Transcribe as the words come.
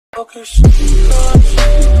I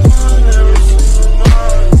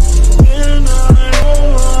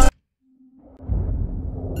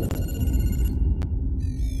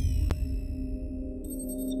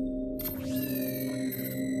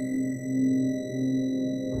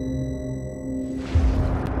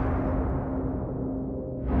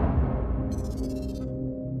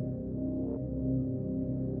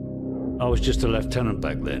was just a lieutenant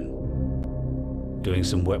back then, doing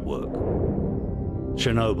some wet work.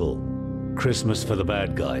 Chernobyl, Christmas for the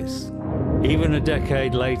bad guys. Even a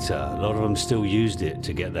decade later, a lot of them still used it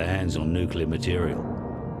to get their hands on nuclear material.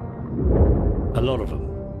 A lot of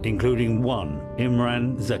them, including one,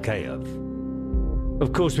 Imran Zakhaev.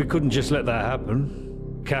 Of course, we couldn't just let that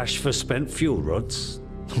happen. Cash for spent fuel rods.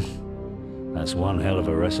 That's one hell of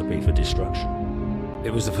a recipe for destruction.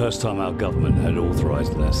 It was the first time our government had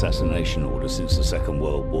authorized an assassination order since the Second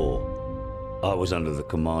World War. I was under the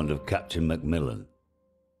command of Captain Macmillan.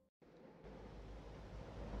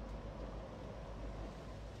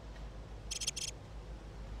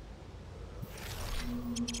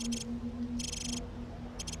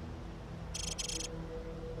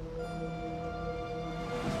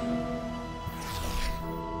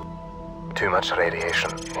 Too much radiation.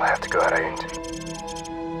 We'll have to go around.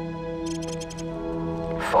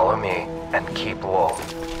 Follow me and keep low.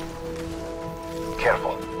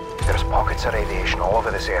 Careful. There's pockets of radiation all over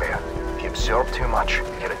this area. If you absorb too much,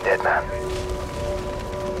 you're a dead man.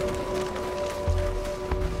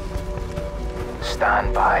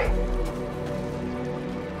 Stand by.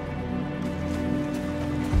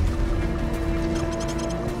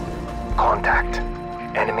 Contact.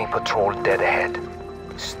 Enemy patrol dead ahead.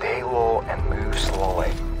 Stay low and move slowly.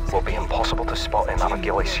 It will be impossible to spot in our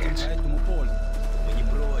ghillie suits.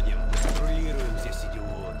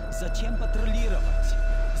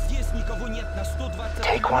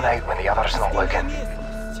 Take one out when the other's not looking.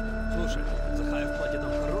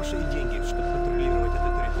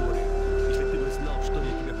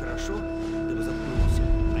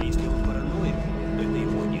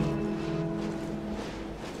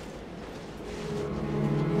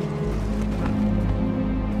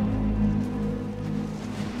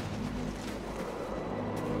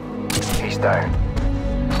 He's down.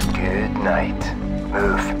 Good night.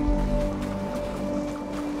 Move.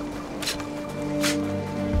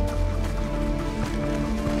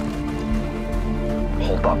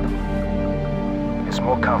 Hold up. There's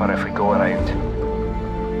more cover if we go around.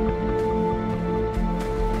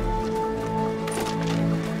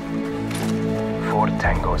 Four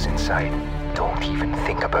tangos inside. Don't even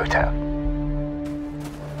think about it.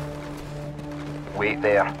 Wait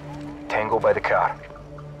there. Tango by the car.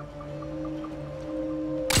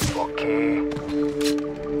 Okay.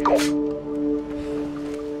 Go.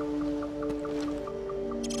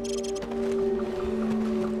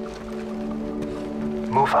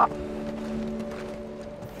 Move up.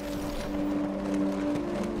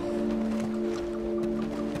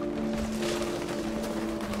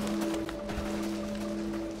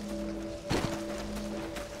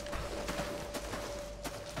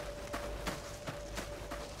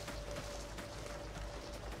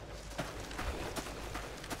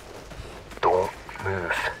 Don't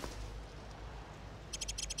move.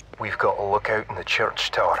 We've got a lookout in the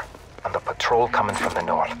church tower and a patrol coming from the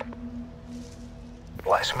north.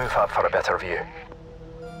 Let's move up for a better view.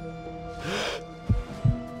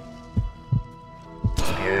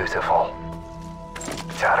 Beautiful.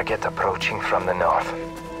 Target approaching from the north.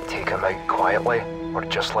 Take him out quietly, or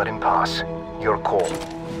just let him pass. Your call.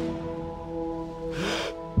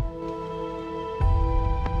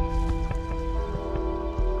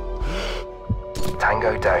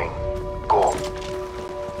 Tango down. Go.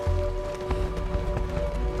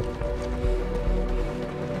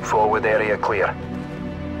 Forward area clear.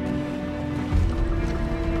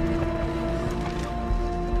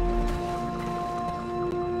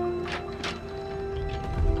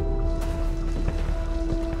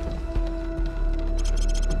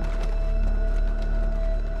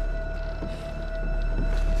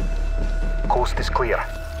 Coast is clear.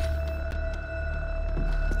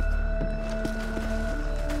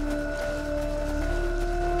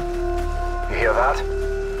 You hear that?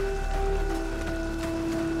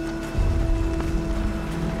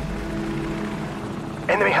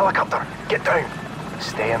 Enemy helicopter! Get down!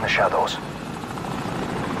 Stay in the shadows.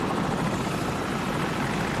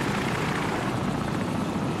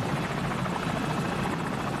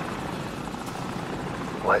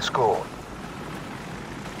 Let's go.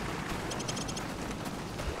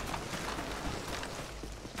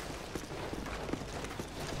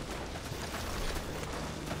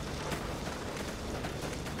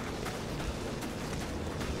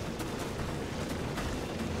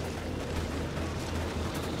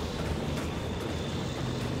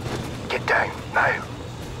 down, now.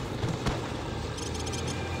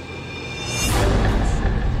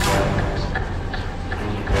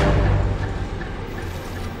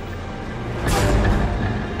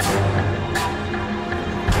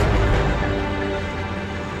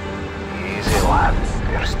 Easy, lad.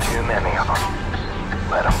 There's too many of them.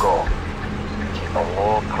 Let them go. Keep a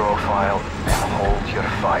low profile and hold your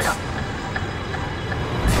fire.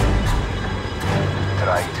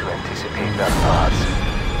 Try to anticipate their paths.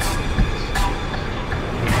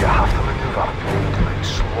 If you have to maneuver, do it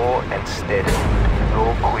slow and steady. No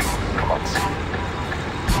quick movements.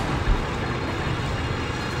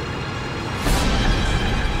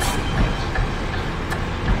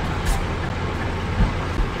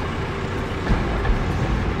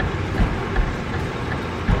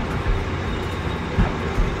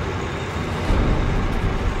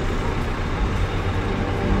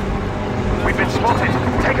 We've been spotted.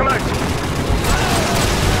 Take them out.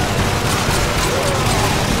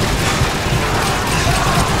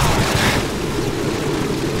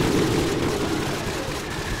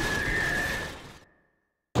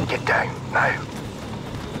 Get down, now.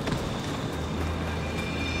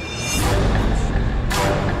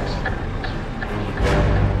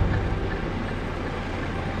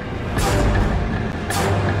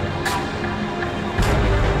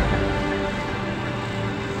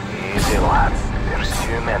 Easy, lad. There's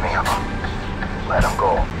too many of them. Let them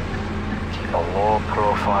go. Keep a low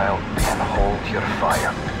profile and hold your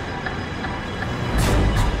fire.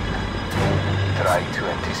 Try to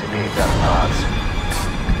anticipate their paths.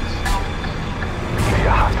 If you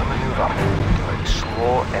have to maneuver, do it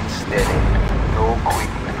slow and steady. No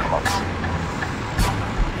quick movements.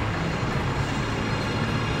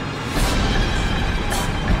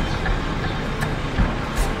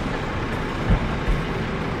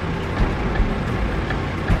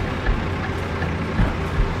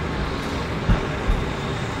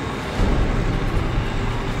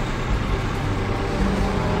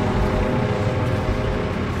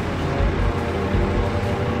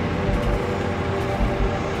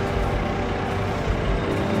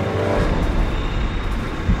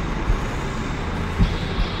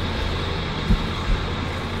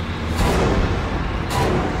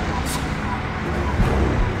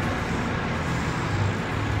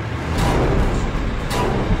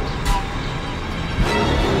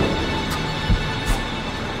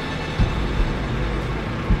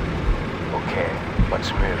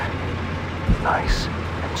 Let's move. Nice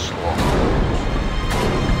and slow.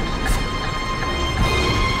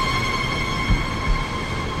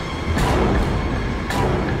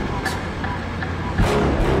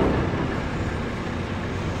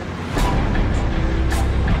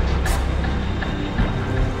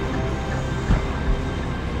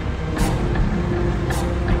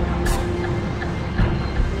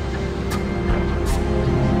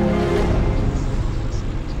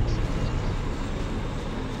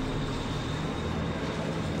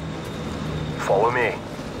 Follow me.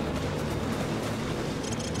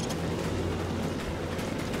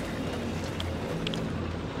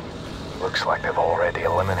 Looks like they've already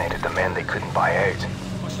eliminated the men they couldn't buy out.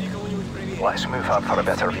 Let's move up for a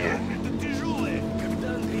better view.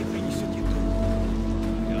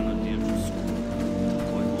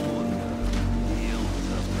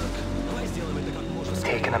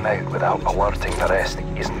 Taking them out without alerting the rest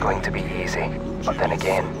isn't going to be easy. But then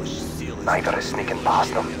again, neither is sneaking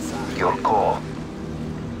past them. Your call.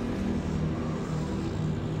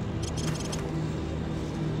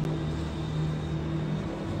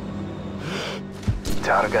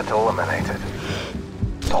 Target eliminated.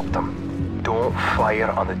 Stop them. Don't fire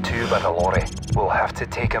on the two by the lorry. We'll have to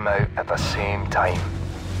take them out at the same time.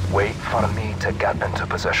 Wait for me to get into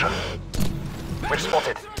position. We're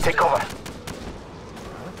spotted. Take cover.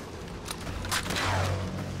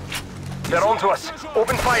 They're onto us.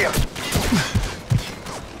 Open fire.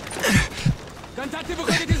 Контакты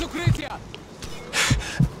выходят из укрытия!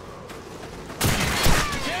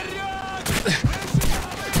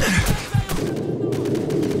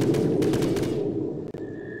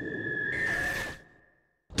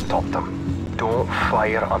 Stop them. Don't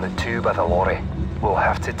fire on the two by the lorry. We'll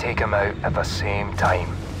have to take them out at the same time.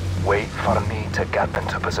 Wait for me to get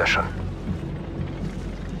into position.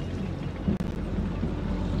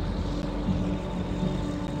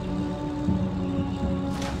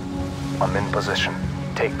 I'm in position.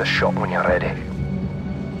 Take the shot when you're ready.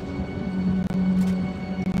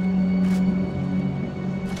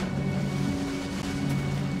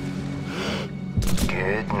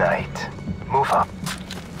 Good night. Move up.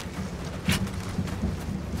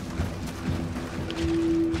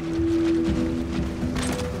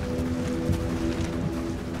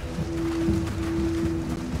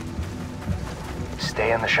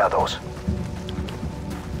 Stay in the shadows.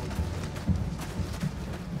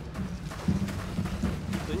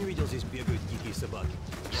 Кто не видел, здесь бегают дикие собаки.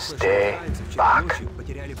 Stay back.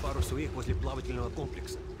 Потеряли пару своих возле плавательного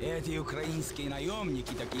комплекса. Эти украинские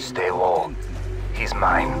наемники такие Stay low. He's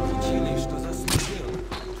mine. Учили, что заслужил.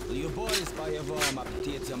 Любой с боевым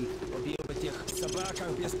птицам убил бы тех собаках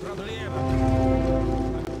без проблем.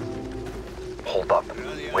 Hold up.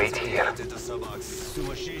 Wait here. Это собак с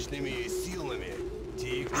сумасшедшими силами.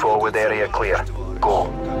 Forward area clear. Go.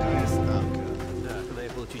 Какая ставка? Да, когда я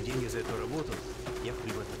получу деньги за эту работу, я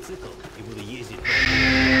куплю мотоцикл и буду ездить по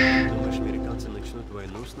миру. Думаешь, американцы начнут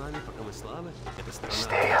войну с нами, пока мы слабы? Эта страна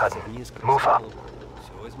Stay hidden. вниз, как Move up.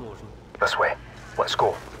 Все возможно. This way. Let's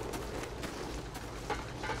go.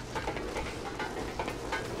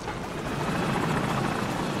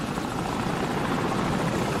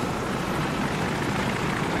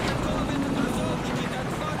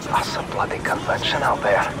 That's a bloody convention out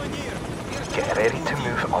there. Get ready to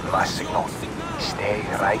move on my signal. Stay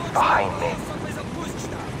right behind me.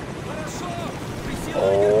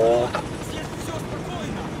 Hold.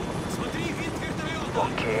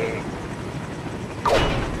 Okay. Go.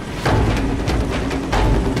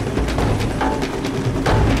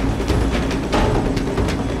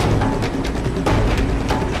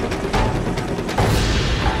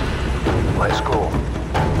 Let's go.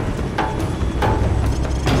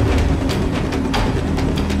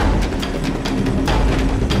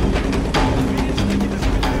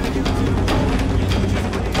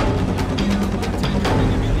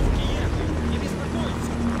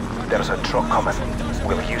 There's a truck coming.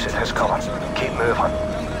 We'll use it as cover. Keep moving.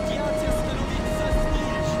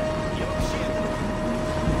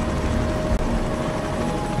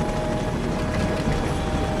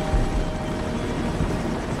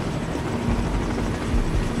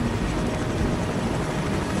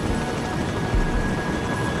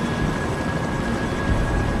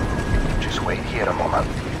 Just wait here a moment.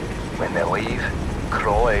 When they leave,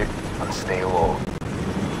 crawl out and stay low.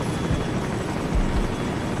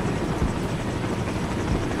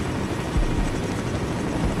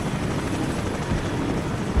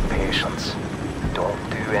 Patience. Don't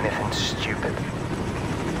do anything stupid.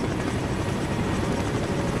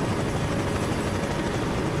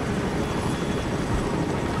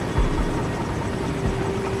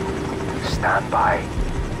 Stand by.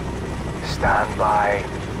 Stand by.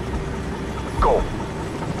 Go.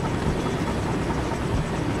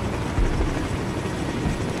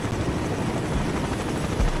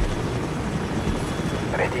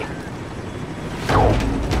 Ready. Go.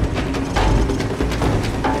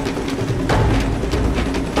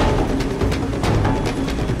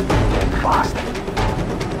 Fast.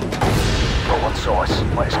 Rolling sauce.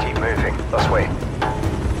 Let's keep moving. This way.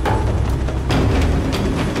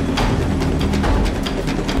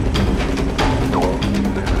 Don't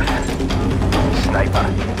move. Sniper.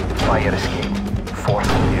 Fire escape. Fourth.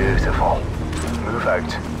 Beautiful. Move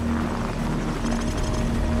out.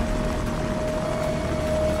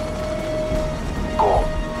 Go.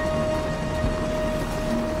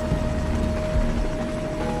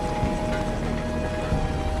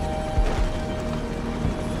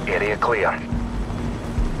 Area clear.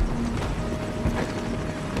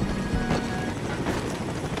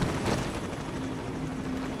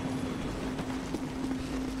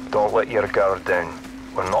 Don't let your guard down.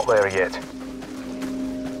 We're not there yet.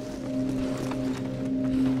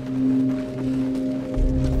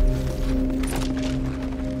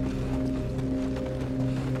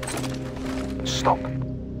 Stop.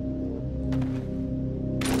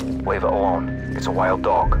 Leave it alone. It's a wild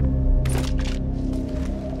dog.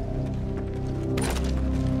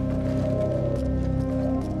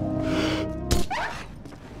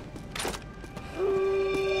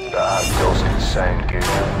 That doesn't sound good.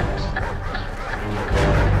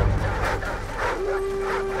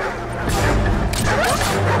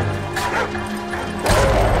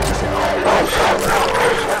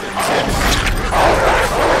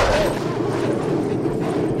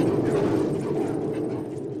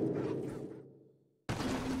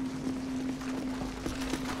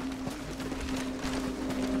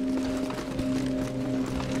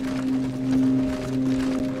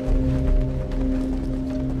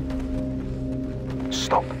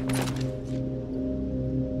 Stop.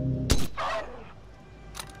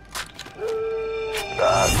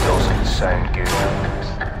 That doesn't sound good.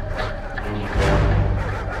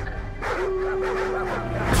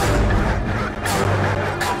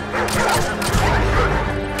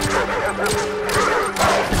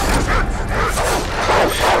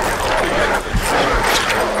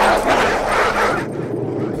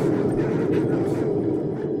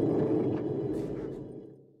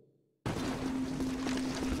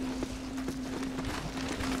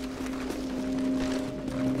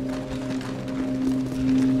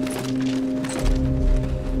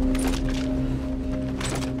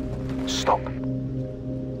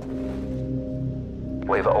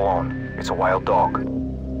 wild dog.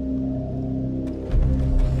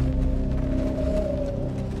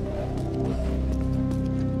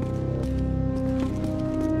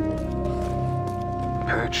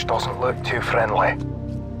 Pooch doesn't look too friendly.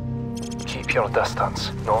 Keep your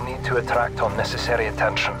distance. No need to attract unnecessary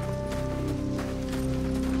attention.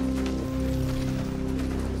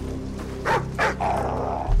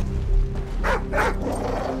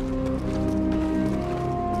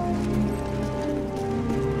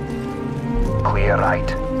 Clear right.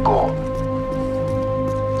 Go.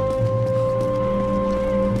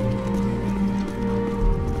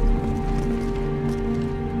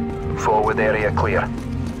 Forward area clear.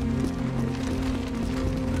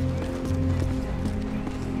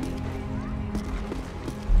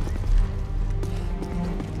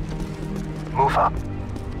 Move up.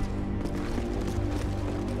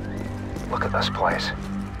 Look at this place.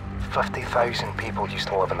 50,000 people used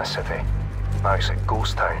to live in the city. Now it's a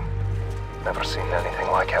ghost town. Never seen anything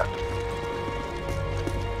like it.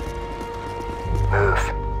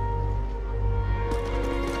 Move.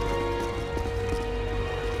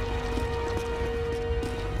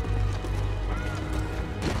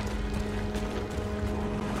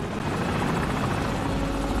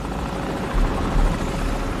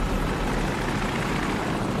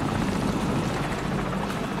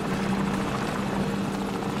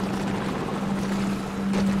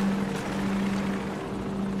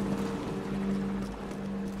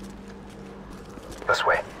 This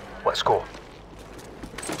way. Let's go.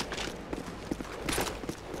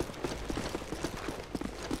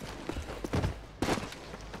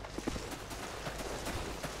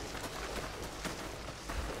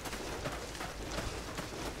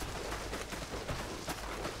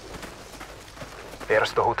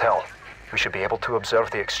 There's the hotel. We should be able to observe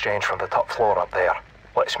the exchange from the top floor up there.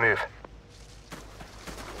 Let's move.